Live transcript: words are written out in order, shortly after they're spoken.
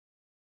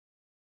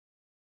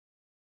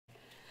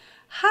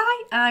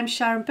Hi, I'm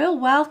Sharon Bill.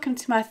 Welcome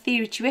to my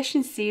Theory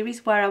Tuition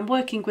series where I'm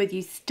working with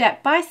you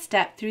step by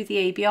step through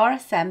the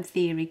ABRSM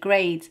Theory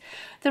Grades.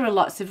 There are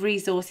lots of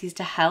resources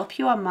to help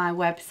you on my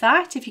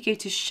website. If you go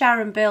to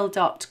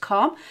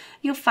sharonbill.com,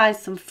 you'll find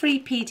some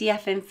free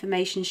PDF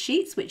information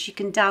sheets which you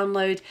can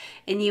download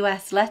in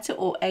US letter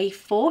or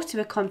A4 to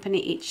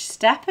accompany each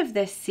step of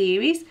this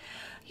series.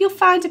 You'll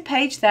find a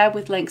page there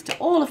with links to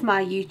all of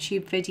my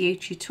YouTube video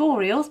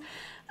tutorials.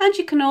 And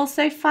you can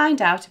also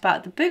find out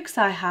about the books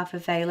I have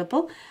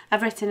available.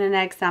 I've written an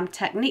exam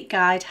technique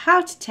guide, how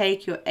to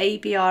take your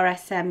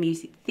ABRSM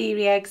Music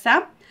Theory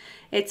Exam.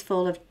 It's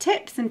full of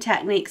tips and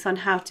techniques on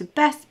how to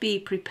best be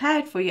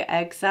prepared for your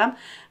exam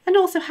and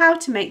also how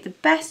to make the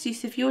best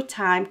use of your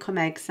time come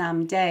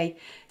exam day.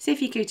 So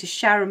if you go to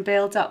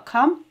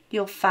sharonbill.com,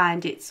 you'll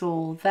find it's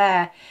all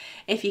there.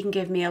 If you can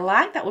give me a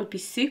like, that would be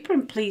super,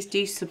 and please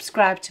do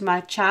subscribe to my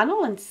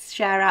channel and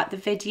share out the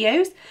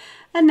videos.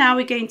 And now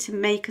we're going to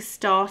make a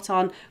start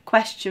on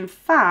question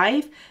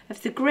 5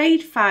 of the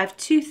Grade 5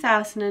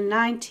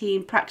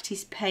 2019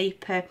 practice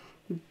paper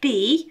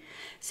B.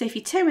 So if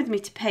you turn with me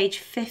to page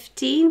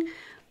 15,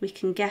 we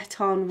can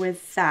get on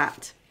with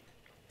that.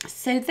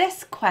 So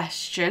this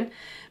question,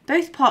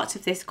 both parts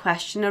of this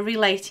question are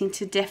relating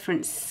to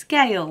different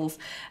scales.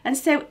 And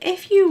so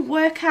if you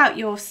work out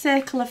your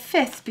circle of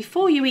fifths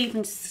before you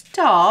even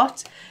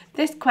start,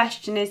 this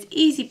question is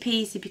easy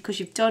peasy because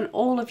you've done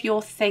all of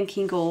your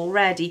thinking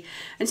already.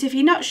 And so if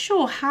you're not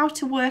sure how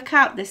to work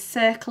out this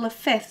circle of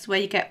fifths where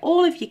you get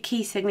all of your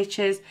key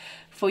signatures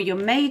for your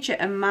major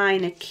and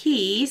minor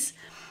keys,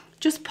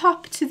 just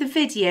pop to the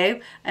video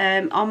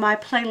on my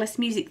playlist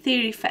Music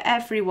Theory for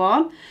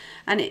Everyone.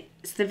 And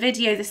it's the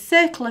video, The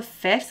Circle of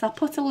Fifths. I'll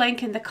put a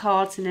link in the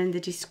cards and in the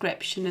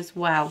description as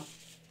well.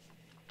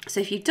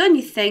 So if you've done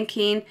your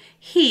thinking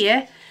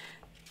here,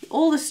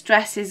 all the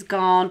stress is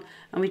gone,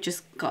 and we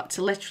just got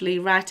to literally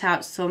write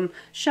out some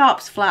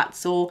sharps,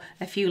 flats, or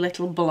a few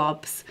little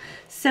blobs.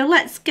 So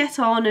let's get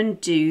on and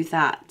do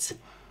that.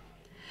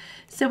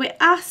 So we're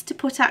asked to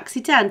put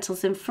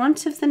accidentals in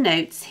front of the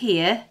notes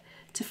here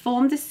to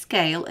form the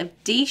scale of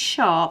D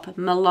sharp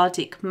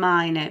melodic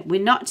minor.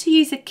 We're not to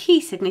use a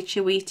key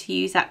signature, we're to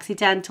use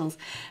accidentals.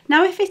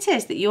 Now if it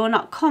is that you're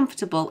not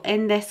comfortable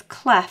in this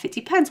clef, it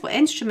depends what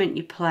instrument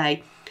you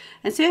play.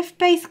 And so if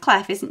bass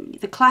clef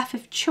isn't the clef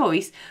of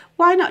choice,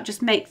 why not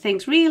just make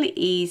things really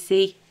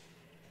easy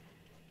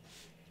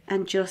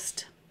and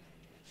just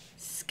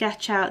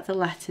sketch out the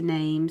letter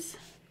names?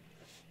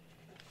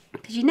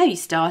 Because you know you're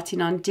starting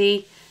on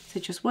D, so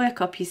just work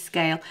up your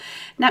scale.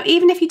 Now,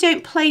 even if you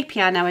don't play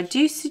piano, I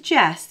do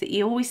suggest that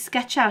you always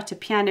sketch out a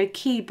piano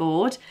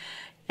keyboard.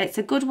 It's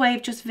a good way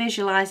of just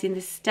visualising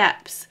the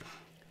steps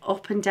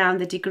up and down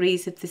the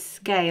degrees of the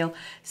scale.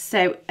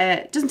 So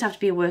it doesn't have to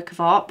be a work of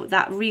art, but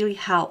that really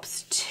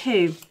helps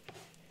too.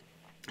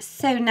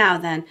 So now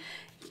then,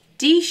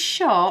 D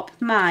sharp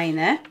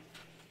minor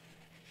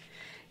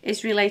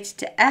is related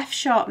to F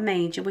sharp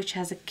major, which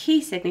has a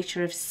key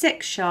signature of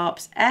 6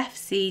 sharps, F,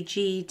 C,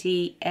 G,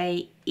 D,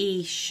 A,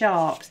 E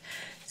sharps.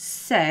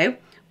 So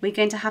we're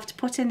going to have to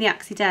put in the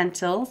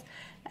accidentals,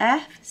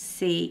 F,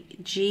 C,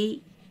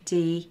 G,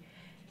 D,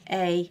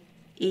 A,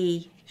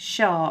 E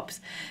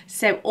sharps.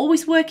 So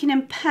always working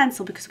in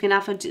pencil because we're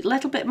going to have a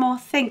little bit more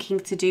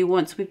thinking to do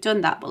once we've done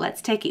that, but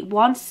let's take it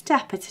one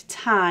step at a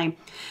time.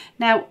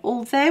 Now,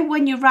 although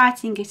when you're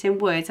writing it in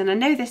words, and I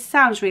know this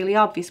sounds really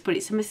obvious, but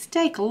it's a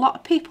mistake a lot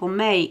of people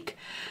make.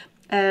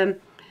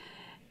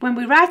 When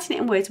we're writing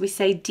it in words, we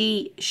say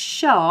D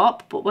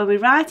sharp, but when we're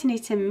writing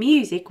it in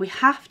music, we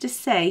have to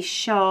say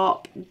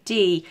sharp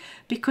D,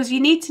 because you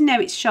need to know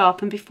it's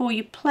sharp and before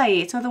you play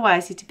it,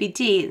 otherwise it'd be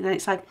D, and then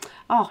it's like,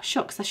 oh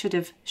shucks, I should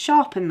have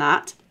sharpened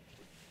that.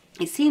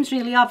 It seems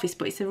really obvious,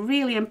 but it's a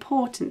really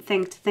important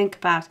thing to think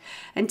about.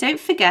 And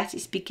don't forget,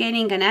 it's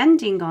beginning and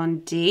ending on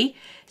D,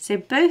 so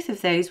both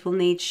of those will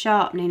need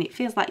sharpening. It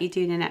feels like you're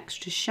doing an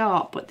extra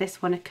sharp, but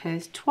this one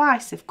occurs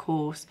twice, of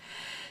course.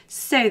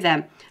 So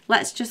then,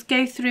 let's just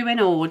go through in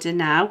order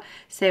now.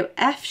 So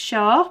F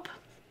sharp,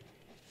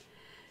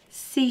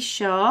 C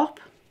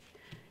sharp,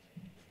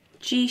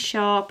 G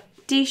sharp,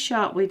 D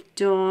sharp we've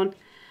done,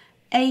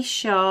 A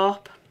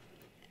sharp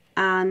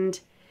and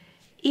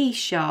E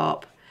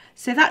sharp.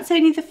 So that's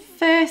only the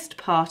first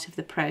part of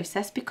the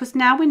process because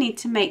now we need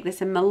to make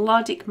this a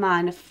melodic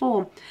minor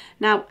form.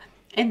 Now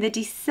in the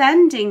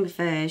descending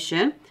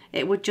version,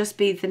 it would just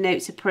be the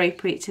notes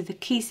appropriate to the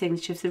key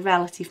signature of the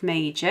relative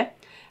major.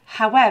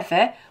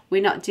 However,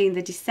 we're not doing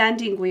the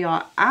descending, we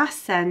are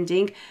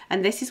ascending,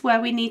 and this is where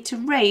we need to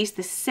raise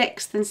the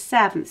 6th and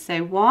 7th.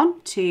 So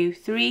 1, 2,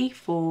 3,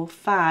 4,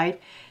 5,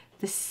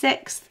 the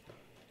 6th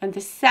and the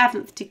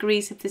 7th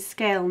degrees of the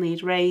scale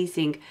need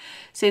raising.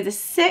 So the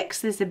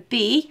 6th is a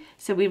B,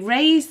 so we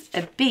raise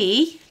a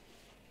B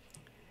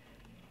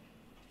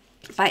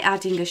by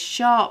adding a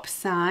sharp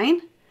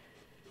sign.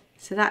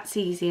 So that's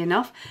easy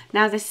enough.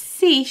 Now the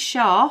C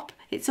sharp,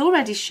 it's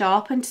already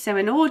sharpened, so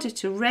in order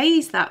to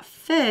raise that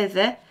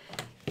further,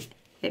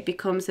 it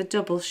becomes a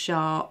double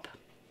sharp.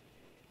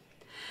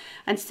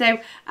 And so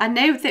I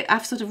know that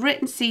I've sort of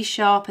written C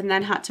sharp and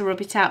then had to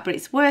rub it out, but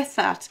it's worth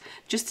that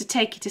just to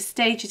take it a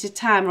stage at a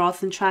time rather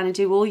than trying to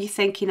do all your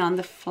thinking on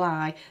the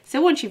fly.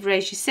 So once you've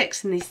raised your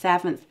 6th and the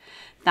 7th,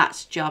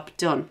 that's job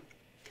done.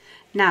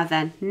 Now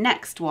then,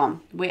 next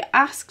one, we're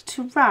asked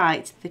to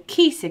write the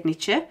key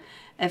signature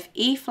of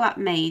E flat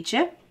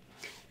major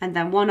and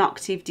then 1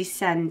 octave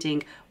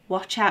descending.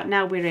 Watch out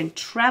now, we're in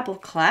treble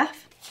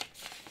clef.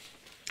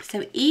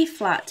 So E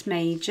flat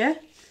major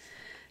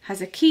has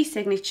a key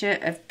signature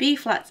of B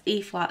flats,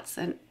 E flats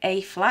and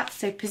A flats.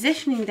 So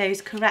positioning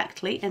those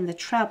correctly in the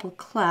treble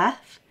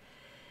clef,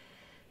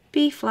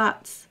 B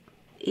flats,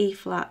 E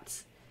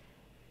flats,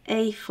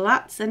 A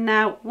flats. And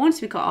now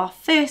once we've got our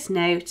first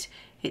note,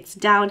 it's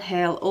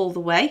downhill all the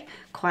way,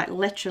 quite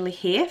literally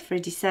here for a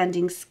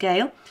descending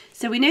scale.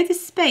 So we know the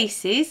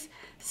spaces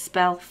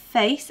spell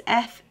face,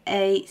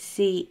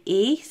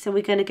 F-A-C-E. So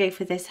we're going to go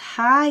for this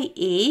high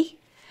E,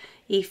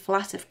 E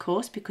flat of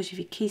course because of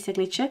your key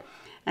signature.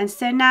 And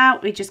so now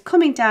we're just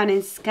coming down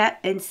in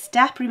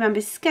step.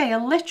 Remember,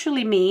 scale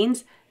literally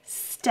means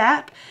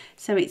step.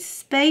 So it's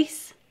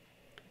space,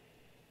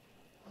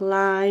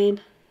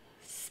 line,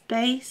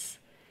 space,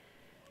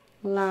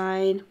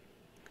 line,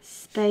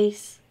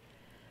 space,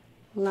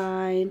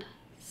 line,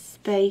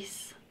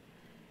 space,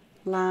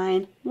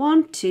 line.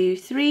 1, 2,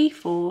 3,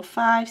 4,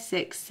 5,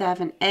 6,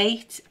 7,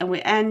 8. And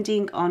we're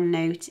ending on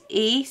note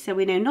E. So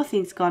we know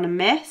nothing's gone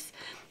amiss.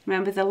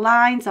 Remember, the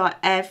lines are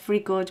every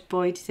good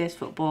boy deserves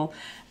football.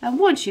 And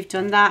once you've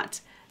done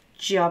that,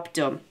 job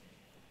done.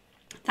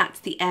 That's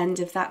the end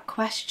of that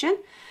question.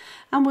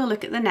 And we'll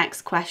look at the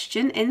next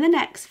question in the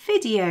next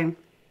video.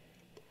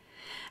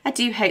 I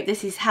do hope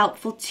this is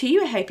helpful to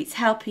you. I hope it's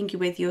helping you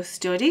with your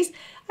studies.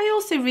 I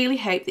also really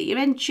hope that you're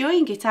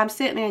enjoying it. I'm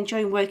certainly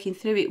enjoying working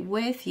through it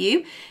with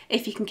you.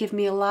 If you can give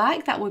me a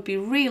like, that would be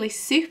really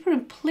super.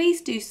 And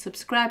please do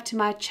subscribe to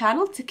my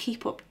channel to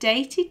keep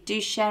updated. Do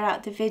share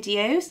out the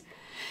videos.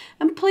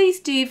 And please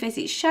do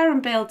visit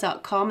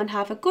sharonbill.com and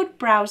have a good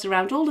browse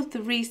around all of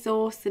the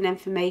resource and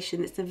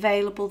information that's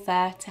available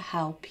there to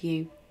help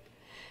you.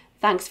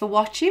 Thanks for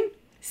watching.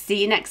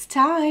 See you next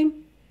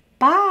time.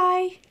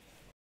 Bye.